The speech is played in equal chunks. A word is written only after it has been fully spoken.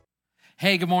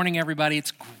Hey, good morning, everybody.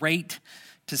 It's great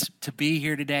to be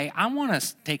here today. I want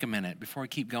to take a minute before we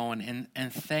keep going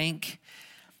and thank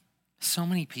so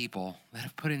many people that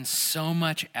have put in so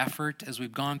much effort as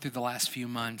we've gone through the last few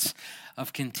months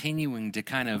of continuing to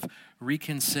kind of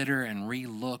reconsider and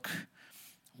relook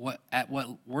at what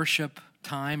worship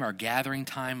time, our gathering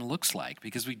time looks like,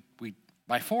 because we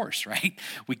by force, right?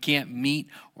 We can't meet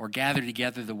or gather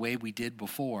together the way we did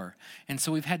before. And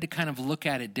so we've had to kind of look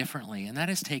at it differently. And that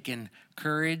has taken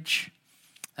courage.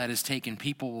 That has taken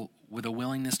people with a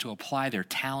willingness to apply their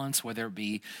talents, whether it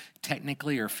be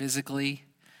technically or physically.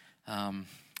 And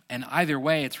either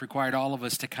way, it's required all of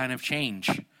us to kind of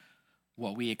change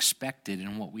what we expected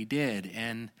and what we did.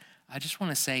 And I just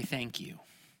want to say thank you.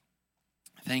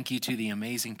 Thank you to the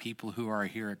amazing people who are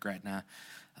here at Gretna.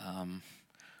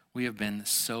 We have been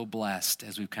so blessed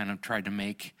as we've kind of tried to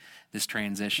make this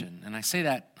transition. And I say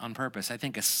that on purpose. I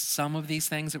think some of these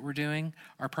things that we're doing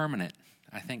are permanent.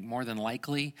 I think more than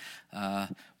likely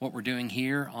what we're doing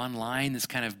here online, this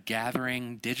kind of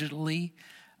gathering digitally,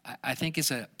 I think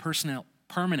is a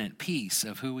permanent piece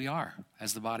of who we are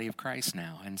as the body of Christ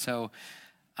now. And so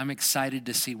I'm excited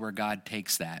to see where God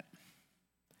takes that.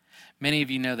 Many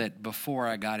of you know that before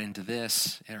I got into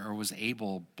this, or was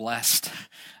blessed,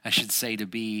 I should say, to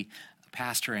be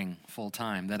pastoring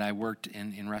full-time, that I worked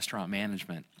in restaurant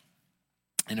management.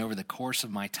 And over the course of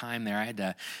my time there, I had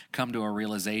to come to the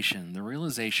realization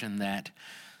that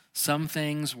some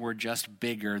things were just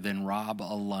bigger than Rob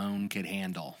alone could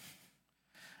handle.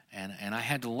 And I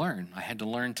had to learn. I had to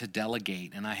learn to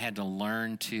delegate, and I had to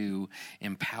learn to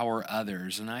empower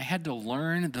others. And I had to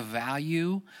learn the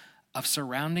value of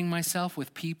surrounding myself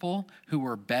with people who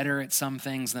were better at some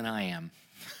things than I am.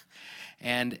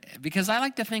 And because I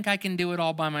like to think I can do it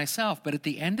all by myself, but at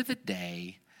the end of the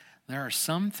day, there are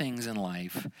some things in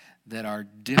life that are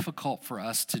difficult for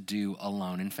us to do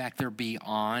alone. In fact, they're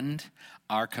beyond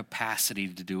our capacity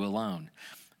to do alone.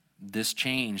 This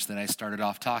change that I started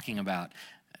off talking about,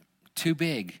 too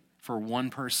big for one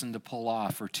person to pull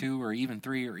off, or two, or even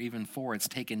three, or even four. It's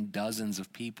taken dozens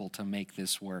of people to make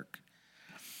this work.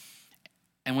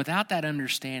 And without that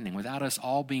understanding, without us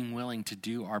all being willing to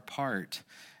do our part,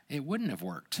 it wouldn't have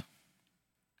worked.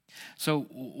 So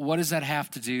what does that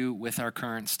have to do with our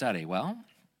current study? Well,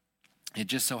 it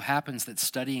just so happens that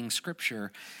studying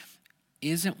Scripture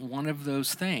isn't one of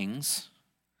those things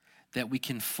that we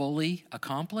can fully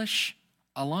accomplish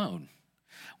alone.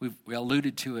 We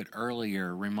alluded to it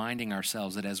earlier, reminding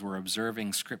ourselves that as we're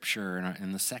observing Scripture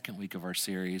in the second week of our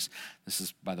series, this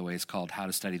is, by the way, it's called How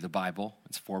to Study the Bible.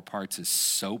 It's 4 parts, is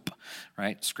SOAP,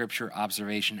 right? Scripture,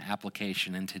 observation,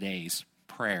 application, and today's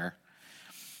prayer.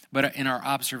 But in our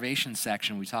observation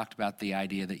section, we talked about the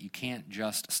idea that you can't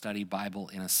just study Bible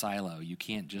in a silo. You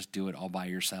can't just do it all by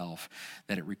yourself,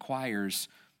 that it requires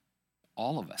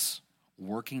all of us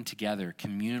working together,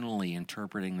 communally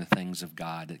interpreting the things of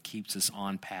God that keeps us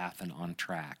on path and on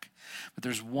track. But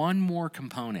there's one more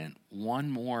component, one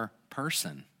more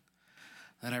person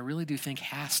that I really do think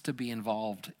has to be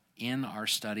involved in our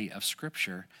study of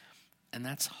Scripture, and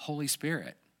that's Holy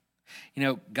Spirit. You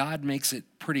know, God makes it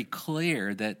pretty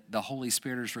clear that the Holy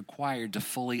Spirit is required to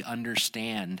fully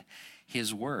understand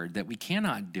His Word, that we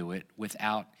cannot do it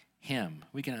without Him.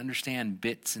 We can understand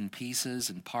bits and pieces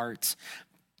and parts,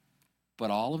 but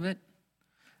all of it,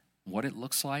 what it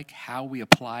looks like, how we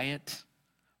apply it,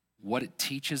 what it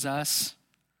teaches us,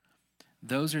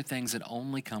 those are things that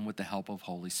only come with the help of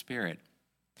Holy Spirit.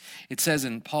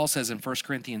 Paul says in 1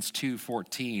 Corinthians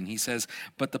 2:14, he says,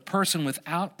 "But the person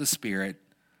without the Spirit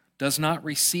does not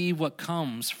receive what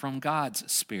comes from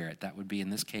God's Spirit." That would be, in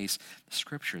this case, the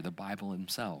Scripture, the Bible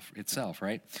itself,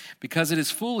 right? "Because it is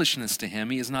foolishness to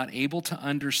him, he is not able to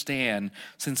understand,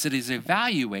 since it is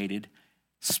evaluated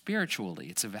spiritually."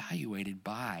 It's evaluated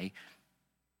by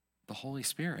the Holy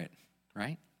Spirit,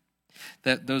 right?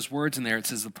 Those words in there, it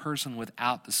says the person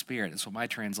without the Spirit. That's what my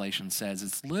translation says.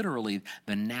 It's literally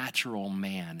the natural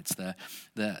man. It's the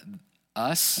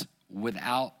us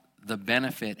without the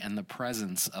benefit and the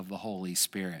presence of the Holy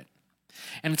Spirit.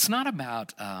 And it's not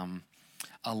about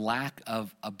a lack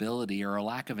of ability or a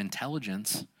lack of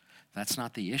intelligence. That's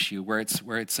not the issue. Where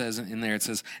it says in there, it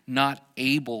says not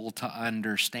able to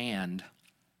understand.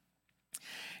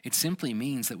 It simply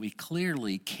means that we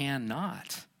clearly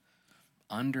cannot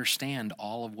understand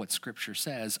all of what Scripture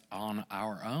says on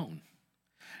our own.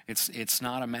 It's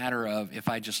not a matter of if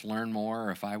I just learn more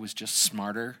or if I was just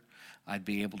smarter, I'd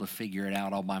be able to figure it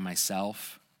out all by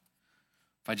myself.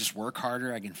 If I just work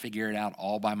harder, I can figure it out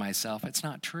all by myself. It's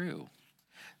not true.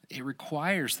 It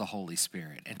requires the Holy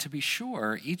Spirit. And to be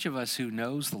sure, each of us who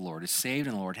knows the Lord, is saved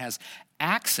in the Lord, has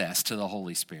access to the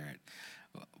Holy Spirit.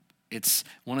 It's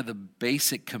one of the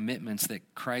basic commitments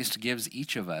that Christ gives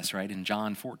each of us, right? In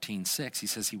John 14:6, he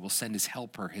says he will send his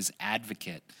helper, his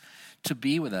advocate, to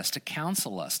be with us, to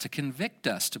counsel us, to convict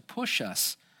us, to push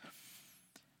us.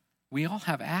 We all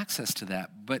have access to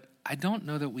that, but I don't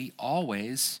know that we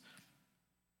always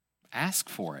ask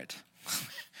for it.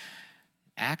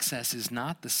 Access is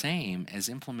not the same as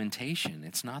implementation.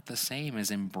 It's not the same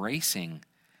as embracing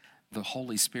the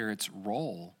Holy Spirit's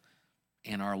role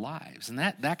in our lives. And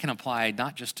that can apply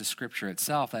not just to Scripture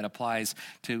itself, that applies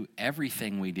to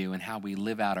everything we do and how we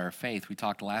live out our faith. We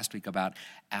talked last week about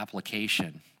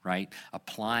application, right?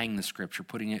 Applying the Scripture,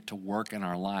 putting it to work in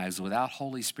our lives. Without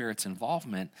Holy Spirit's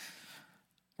involvement,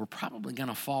 we're probably going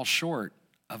to fall short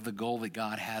of the goal that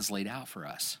God has laid out for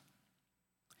us.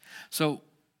 So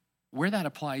where that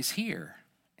applies here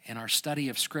in our study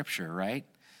of Scripture, right?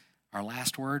 Our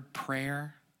last word,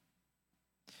 prayer,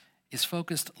 is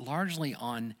focused largely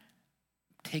on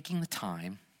taking the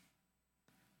time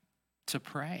to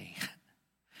pray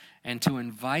and to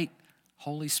invite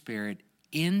Holy Spirit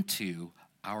into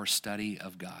our study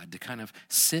of God, to kind of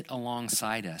sit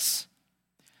alongside us,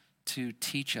 to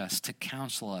teach us, to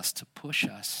counsel us, to push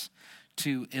us,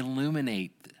 to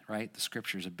illuminate, right? The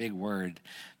Scripture is a big word,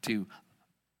 to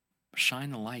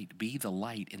shine the light, be the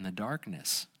light in the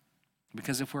darkness.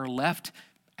 Because if we're left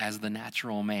as the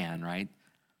natural man, right,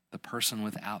 the person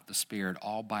without the Spirit,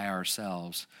 all by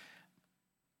ourselves,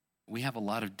 we have a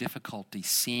lot of difficulty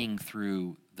seeing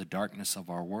through the darkness of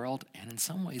our world and in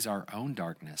some ways our own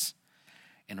darkness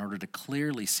in order to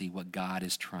clearly see what God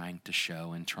is trying to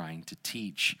show and trying to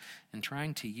teach and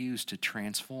trying to use to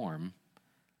transform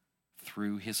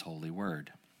through his holy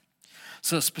word.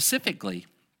 So specifically,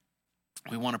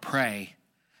 we want to pray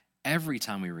every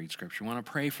time we read Scripture. We want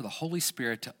to pray for the Holy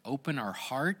Spirit to open our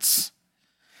hearts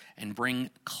and bring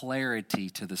clarity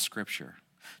to the Scripture.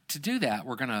 To do that,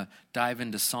 we're going to dive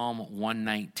into Psalm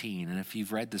 119. And if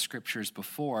you've read the Scriptures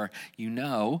before, you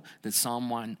know that Psalm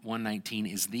 119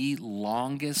 is the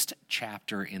longest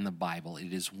chapter in the Bible.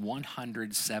 It is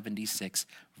 176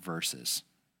 verses.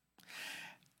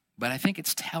 But I think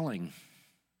it's telling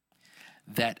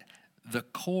that the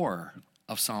core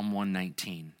of Psalm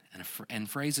 119 and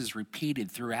phrases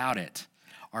repeated throughout it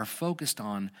are focused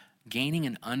on gaining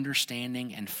an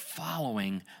understanding and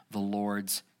following the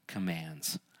Lord's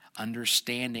commands,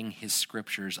 understanding his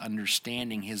Scriptures,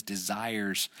 understanding his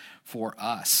desires for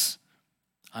us,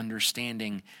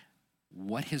 understanding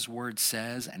what his word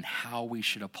says and how we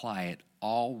should apply it.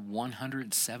 All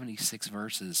 176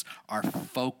 verses are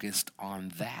focused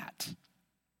on that.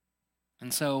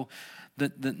 And so the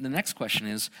next question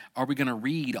is, are we going to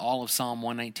read all of Psalm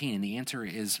 119? And the answer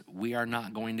is we are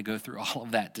not going to go through all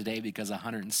of that today because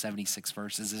 176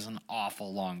 verses is an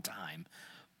awful long time.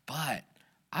 But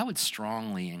I would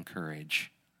strongly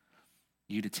encourage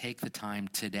you to take the time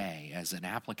today as an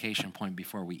application point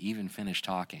before we even finish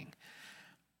talking,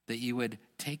 that you would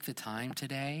take the time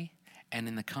today and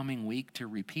in the coming week to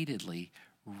repeatedly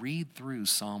read through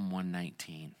Psalm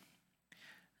 119.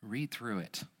 Read through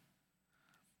it.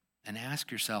 And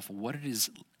ask yourself what it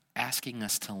is asking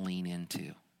us to lean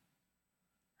into,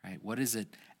 right? What is it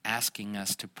asking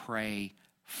us to pray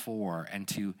for and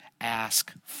to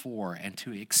ask for and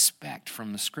to expect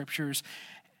from the Scriptures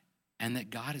and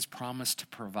that God has promised to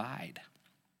provide?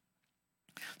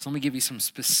 So let me give you some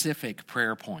specific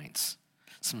prayer points,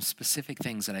 some specific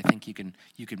things that I think you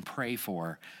can pray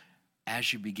for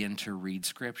as you begin to read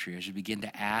Scripture, as you begin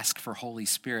to ask for Holy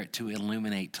Spirit to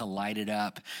illuminate, to light it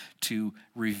up, to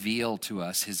reveal to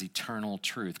us his eternal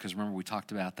truth. Because remember, we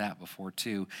talked about that before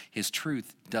too. His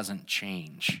truth doesn't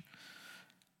change.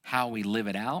 How we live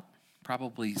it out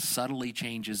probably subtly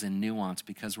changes in nuance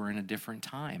because we're in a different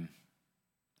time.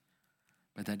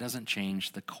 But that doesn't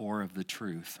change the core of the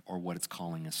truth or what it's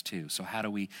calling us to. So how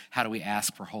do we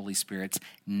ask for Holy Spirit's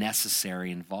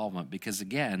necessary involvement? Because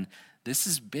again, this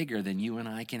is bigger than you and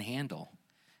I can handle.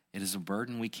 It is a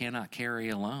burden we cannot carry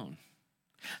alone.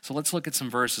 So let's look at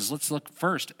some verses. Let's look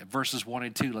first at verses 1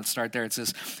 and 2. Let's start there. It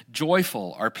says,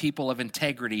 "Joyful are people of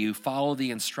integrity who follow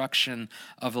the instruction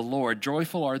of the Lord.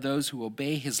 Joyful are those who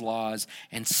obey his laws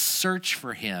and search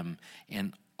for him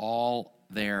in all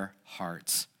their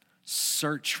hearts."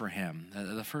 Search for him.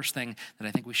 The first thing that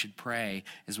I think we should pray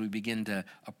as we begin to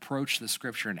approach the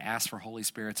Scripture and ask for Holy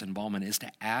Spirit's involvement is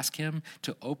to ask him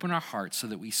to open our hearts so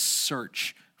that we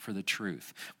search for the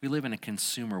truth. We live in a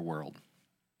consumer world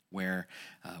where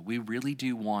we really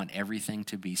do want everything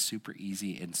to be super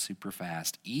easy and super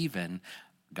fast, even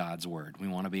God's word. We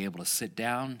want to be able to sit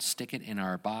down, stick it in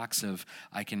our box of,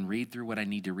 I can read through what I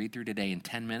need to read through today in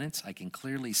 10 minutes. I can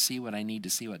clearly see what I need to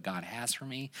see, what God has for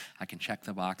me. I can check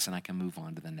the box and I can move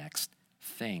on to the next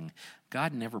thing.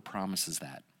 God never promises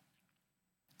that.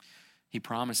 He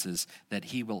promises that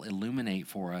he will illuminate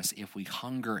for us if we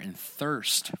hunger and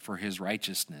thirst for his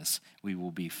righteousness, we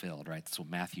will be filled, right? That's what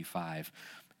Matthew 5,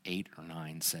 8 or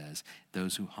 9 says.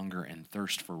 Those who hunger and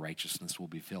thirst for righteousness will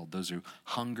be filled. Those who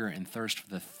hunger and thirst for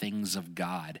the things of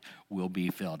God will be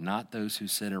filled. Not those who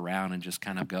sit around and just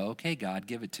kind of go, okay, God,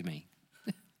 give it to me.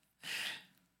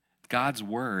 God's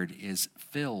word is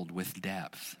filled with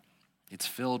depth. It's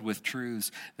filled with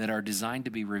truths that are designed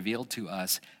to be revealed to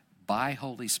us by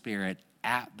Holy Spirit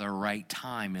at the right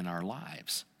time in our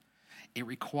lives. It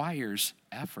requires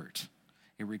effort.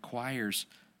 It requires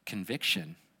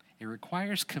conviction. It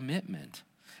requires commitment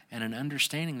and an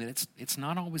understanding that it's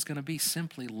not always going to be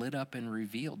simply lit up and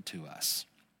revealed to us.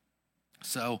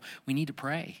 So we need to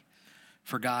pray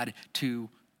for God to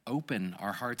open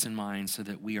our hearts and minds so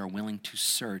that we are willing to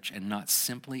search and not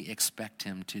simply expect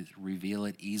him to reveal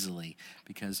it easily,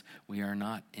 because we are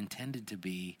not intended to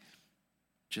be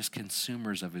just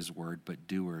consumers of his word, but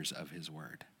doers of his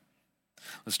word.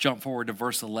 Let's jump forward to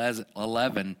verse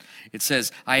 11. It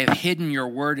says, I have hidden your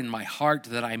word in my heart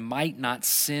that I might not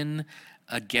sin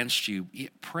against you.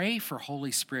 Pray for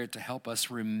Holy Spirit to help us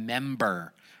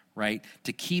remember, right?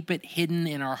 To keep it hidden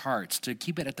in our hearts, to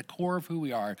keep it at the core of who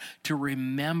we are, to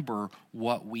remember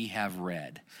what we have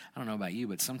read. I don't know about you,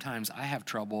 but sometimes I have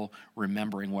trouble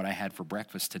remembering what I had for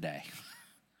breakfast today,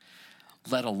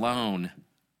 let alone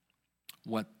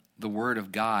what the Word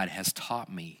of God has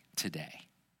taught me today.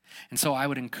 And so I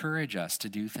would encourage us to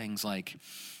do things like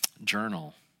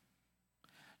journal,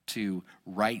 to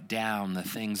write down the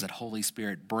things that Holy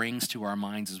Spirit brings to our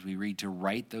minds as we read, to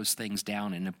write those things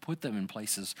down and to put them in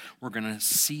places where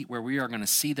we are going to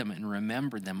see them and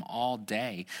remember them all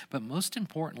day. But most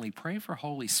importantly, pray for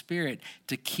Holy Spirit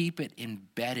to keep it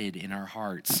embedded in our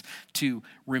hearts, to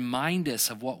remind us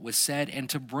of what was said and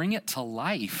to bring it to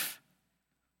life.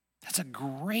 That's a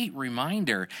great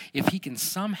reminder. If he can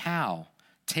somehow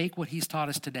take what he's taught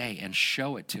us today and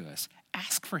show it to us,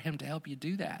 ask for him to help you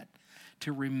do that,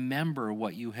 to remember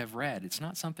what you have read. It's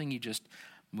not something you just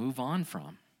move on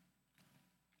from.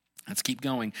 Let's keep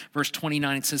going. Verse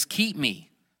 29, it says, keep me.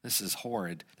 This is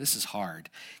horrid. This is hard.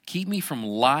 Keep me from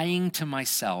lying to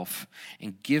myself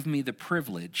and give me the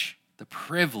privilege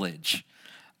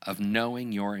of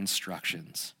knowing your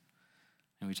instructions.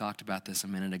 And we talked about this a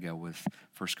minute ago with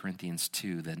 1 Corinthians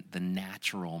 2, the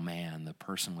natural man, the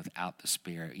person without the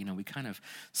Spirit. You know, we kind of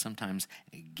sometimes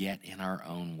get in our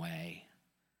own way.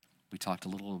 We talked a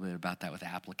little bit about that with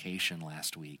application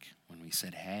last week when we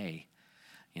said, hey,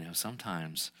 you know,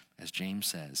 sometimes, as James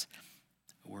says,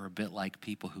 we're a bit like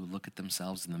people who look at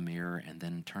themselves in the mirror and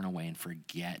then turn away and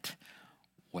forget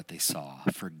what they saw,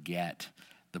 forget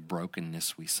the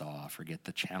brokenness we saw, forget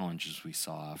the challenges we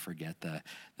saw, forget the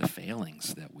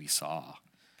failings that we saw,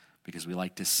 because we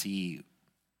like to see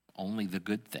only the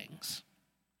good things.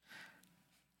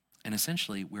 And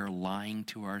essentially, we're lying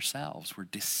to ourselves. We're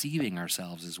deceiving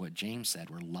ourselves, is what James said.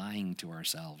 We're lying to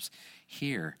ourselves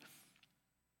here.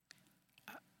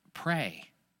 Pray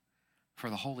for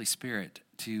the Holy Spirit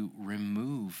to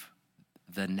remove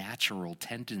the natural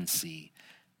tendency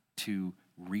to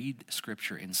read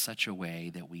Scripture in such a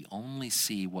way that we only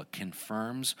see what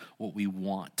confirms what we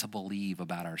want to believe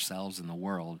about ourselves and the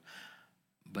world,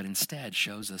 but instead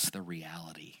shows us the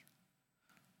reality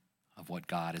of what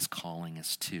God is calling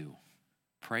us to.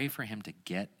 Pray for him to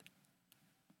get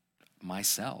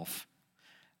myself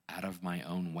out of my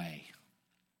own way.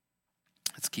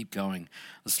 Let's keep going.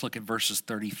 Let's look at verses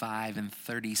 35 and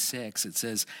 36. It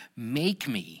says, make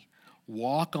me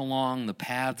walk along the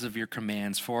paths of your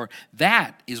commands, for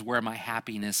that is where my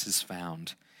happiness is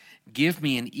found. Give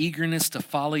me an eagerness to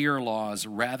follow your laws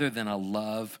rather than a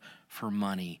love for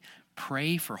money.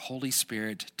 Pray for Holy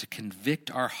Spirit to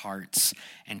convict our hearts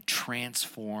and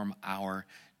transform our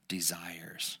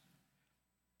desires.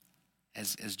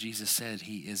 As Jesus said,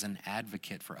 he is an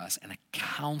advocate for us and a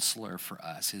counselor for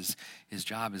us. His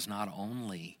job is not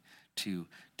only to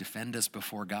defend us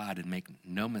before God, and make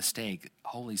no mistake,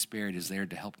 Holy Spirit is there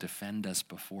to help defend us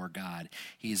before God.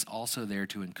 He is also there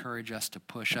to encourage us, to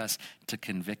push us, to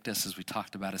convict us, as we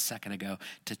talked about a second ago,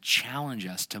 to challenge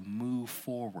us to move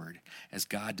forward as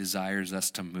God desires us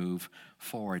to move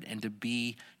forward, and to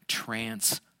be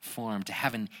transformed, to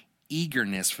have an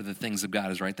eagerness for the things of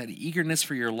God, is right. That eagerness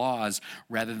for your laws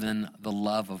rather than the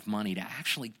love of money, to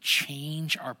actually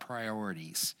change our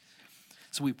priorities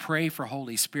So we pray for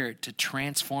Holy Spirit to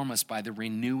transform us by the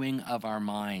renewing of our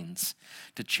minds,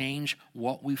 to change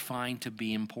what we find to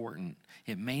be important.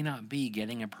 It may not be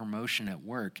getting a promotion at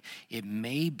work. It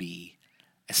may be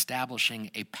establishing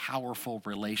a powerful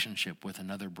relationship with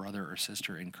another brother or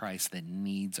sister in Christ that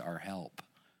needs our help.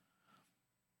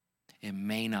 It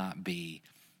may not be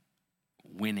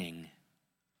winning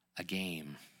a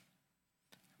game,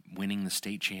 winning the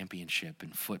state championship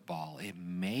in football. It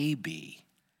may be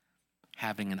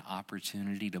having an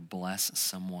opportunity to bless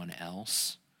someone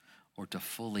else or to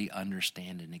fully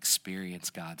understand and experience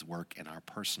God's work in our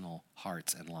personal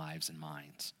hearts and lives and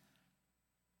minds.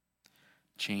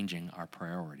 Changing our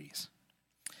priorities.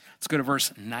 Let's go to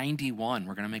verse 91.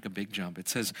 We're going to make a big jump. It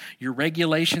says, "Your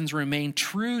regulations remain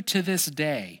true to this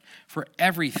day, for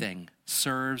everything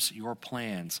serves your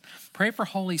plans." Pray for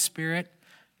Holy Spirit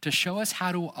to show us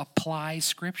how to apply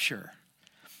Scripture.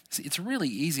 See, it's really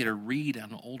easy to read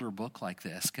an older book like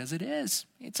this because it is.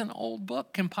 It's an old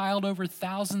book compiled over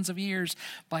thousands of years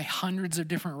by hundreds of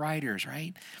different writers,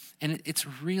 right? And it's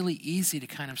really easy to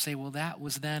kind of say, well, that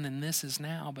was then and this is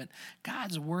now. But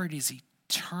God's word is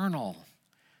eternal.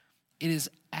 It is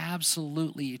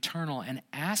absolutely eternal. And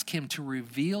ask him to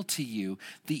reveal to you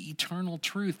the eternal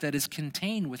truth that is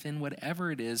contained within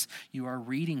whatever it is you are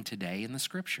reading today in the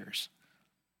Scriptures.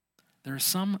 There's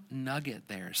some nugget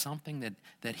there, something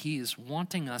that he is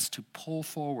wanting us to pull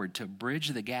forward, to bridge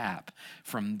the gap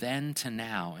from then to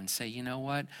now and say, you know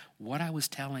what I was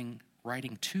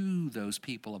writing to those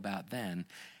people about then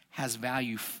has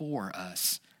value for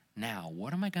us now.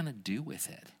 What am I going to do with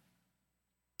it?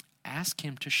 Ask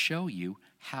him to show you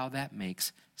how that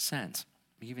makes sense.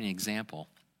 I'll give you an example.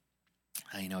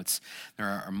 There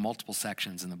are multiple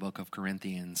sections in the book of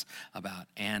Corinthians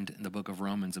and in the book of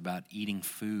Romans about eating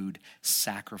food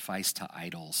sacrificed to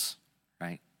idols,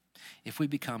 right? If we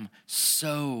become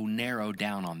so narrowed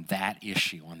down on that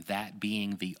issue, on that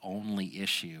being the only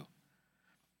issue,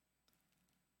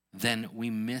 then we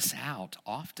miss out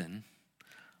often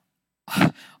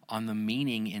on the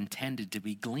meaning intended to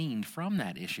be gleaned from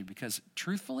that issue. Because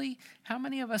truthfully, how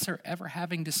many of us are ever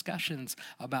having discussions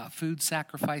about food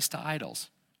sacrificed to idols?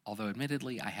 Although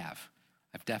admittedly, I have.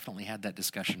 I've definitely had that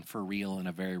discussion for real in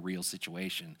a very real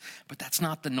situation. But that's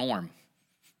not the norm.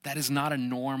 That is not a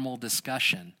normal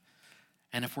discussion.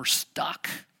 And if we're stuck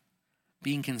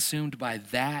being consumed by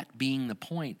that being the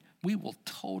point, we will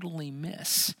totally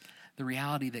miss the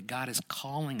reality that God is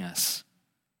calling us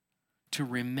to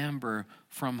remember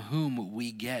from whom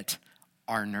we get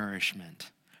our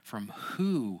nourishment,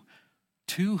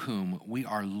 to whom we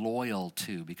are loyal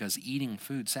to, because eating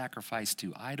food sacrificed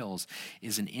to idols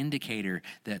is an indicator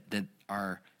that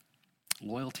our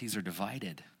loyalties are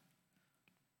divided.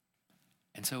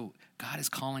 And so God is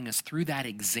calling us through that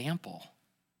example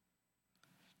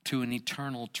to an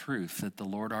eternal truth that the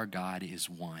Lord our God is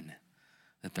one,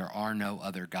 that there are no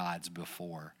other gods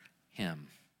before him.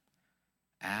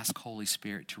 Ask Holy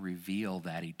Spirit to reveal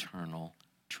that eternal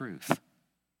truth.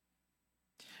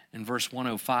 In verse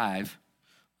 105,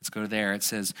 let's go there. It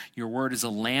says, "Your word is a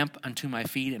lamp unto my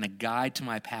feet and a guide to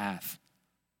my path."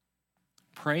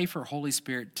 Pray for Holy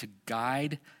Spirit to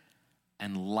guide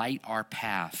and light our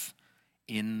path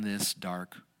in this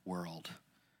dark world.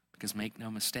 Because make no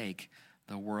mistake,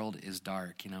 the world is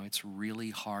dark. It's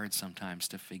really hard sometimes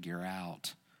to figure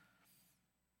out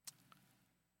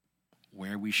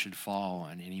where we should fall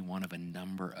on any one of a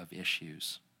number of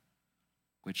issues.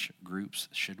 Which groups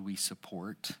should we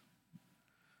support?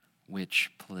 Which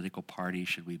political party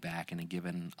should we back in a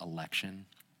given election?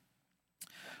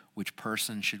 Which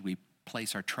person should we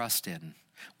place our trust in?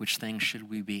 Which things should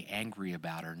we be angry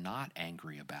about or not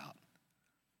angry about?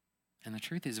 And the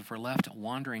truth is, if we're left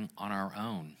wandering on our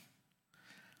own,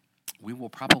 we will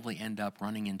probably end up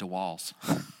running into walls.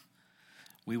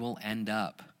 We will end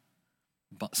up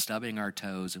stubbing our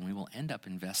toes, and we will end up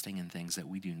investing in things that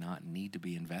we do not need to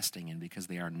be investing in because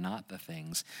they are not the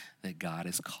things that God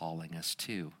is calling us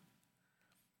to.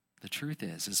 The truth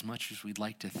is, as much as we'd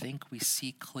like to think we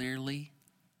see clearly,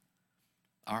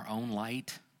 our own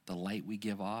light, the light we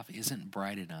give off, isn't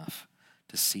bright enough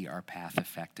to see our path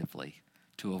effectively,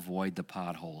 to avoid the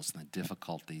potholes and the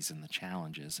difficulties and the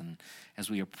challenges. And as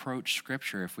we approach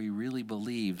Scripture, if we really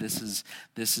believe this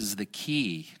is the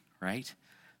key, right?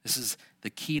 This is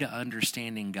the key to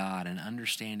understanding God and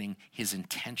understanding his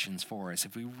intentions for us.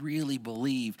 If we really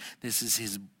believe this is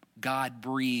his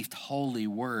God-breathed holy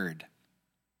word,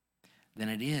 then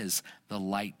it is the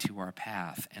light to our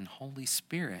path. And Holy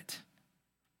Spirit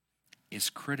is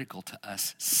critical to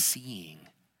us seeing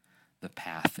the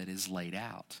path that is laid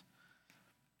out.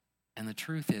 And the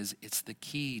truth is, it's the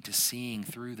key to seeing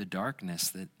through the darkness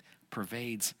that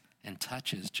pervades and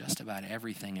touches just about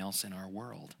everything else in our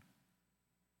world.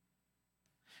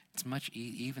 It's much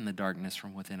even the darkness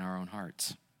from within our own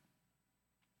hearts.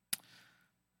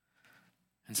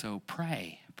 And so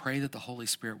pray that the Holy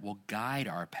Spirit will guide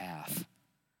our path,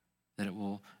 that it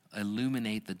will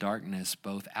illuminate the darkness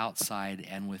both outside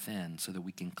and within so that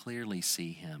we can clearly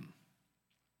see him.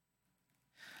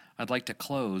 I'd like to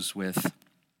close with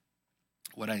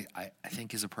what I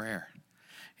think is a prayer.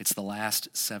 It's the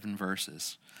last 7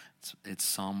 verses. It's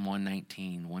Psalm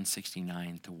 119,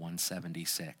 169 to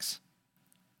 176.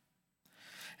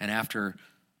 And after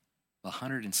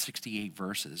 168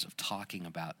 verses of talking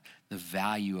about the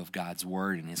value of God's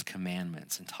word and his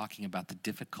commandments, and talking about the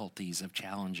difficulties of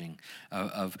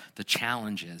the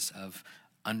challenges of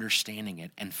understanding it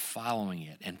and following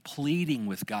it and pleading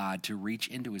with God to reach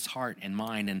into his heart and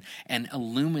mind and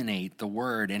illuminate the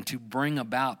word and to bring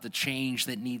about the change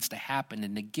that needs to happen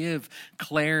and to give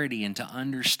clarity and to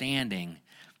understanding.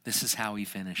 This is how he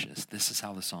finishes. This is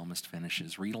how the psalmist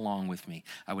finishes. Read along with me.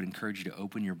 I would encourage you to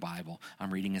open your Bible.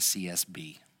 I'm reading a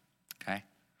CSB, okay?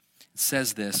 It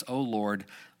says this, "O Lord,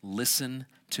 listen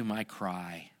to my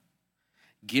cry.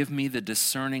 Give me the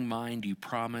discerning mind you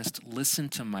promised. Listen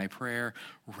to my prayer.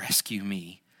 Rescue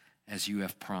me as you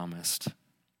have promised.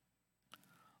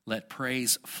 Let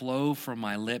praise flow from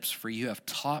my lips, for you have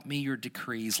taught me your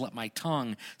decrees. Let my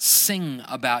tongue sing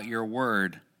about your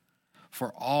word,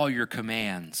 for all your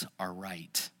commands are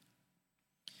right.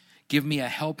 Give me a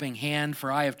helping hand,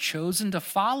 for I have chosen to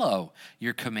follow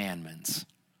your commandments.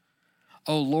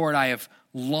 O Lord, I have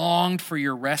longed for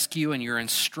your rescue, and your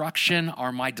instructions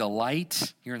are my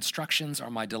delight.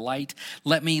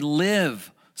 Let me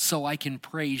live so I can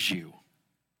praise you.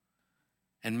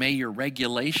 And may your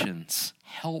regulations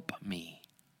help me.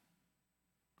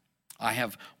 I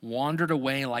have wandered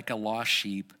away like a lost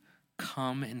sheep.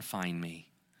 Come and find me,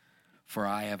 for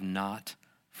I have not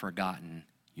forgotten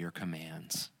your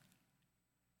commands."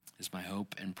 It's my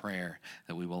hope and prayer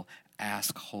that we will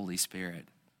ask Holy Spirit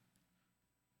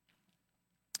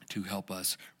to help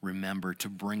us remember, to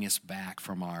bring us back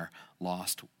from our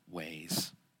lost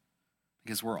ways.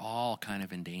 Because we're all kind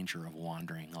of in danger of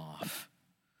wandering off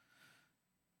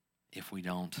if we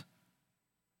don't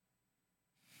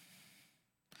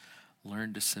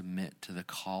learn to submit to the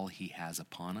call he has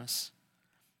upon us,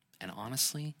 and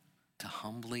honestly, to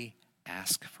humbly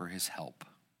ask for his help,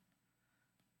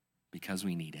 because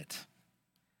we need it.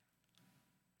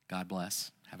 God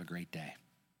bless. Have a great day.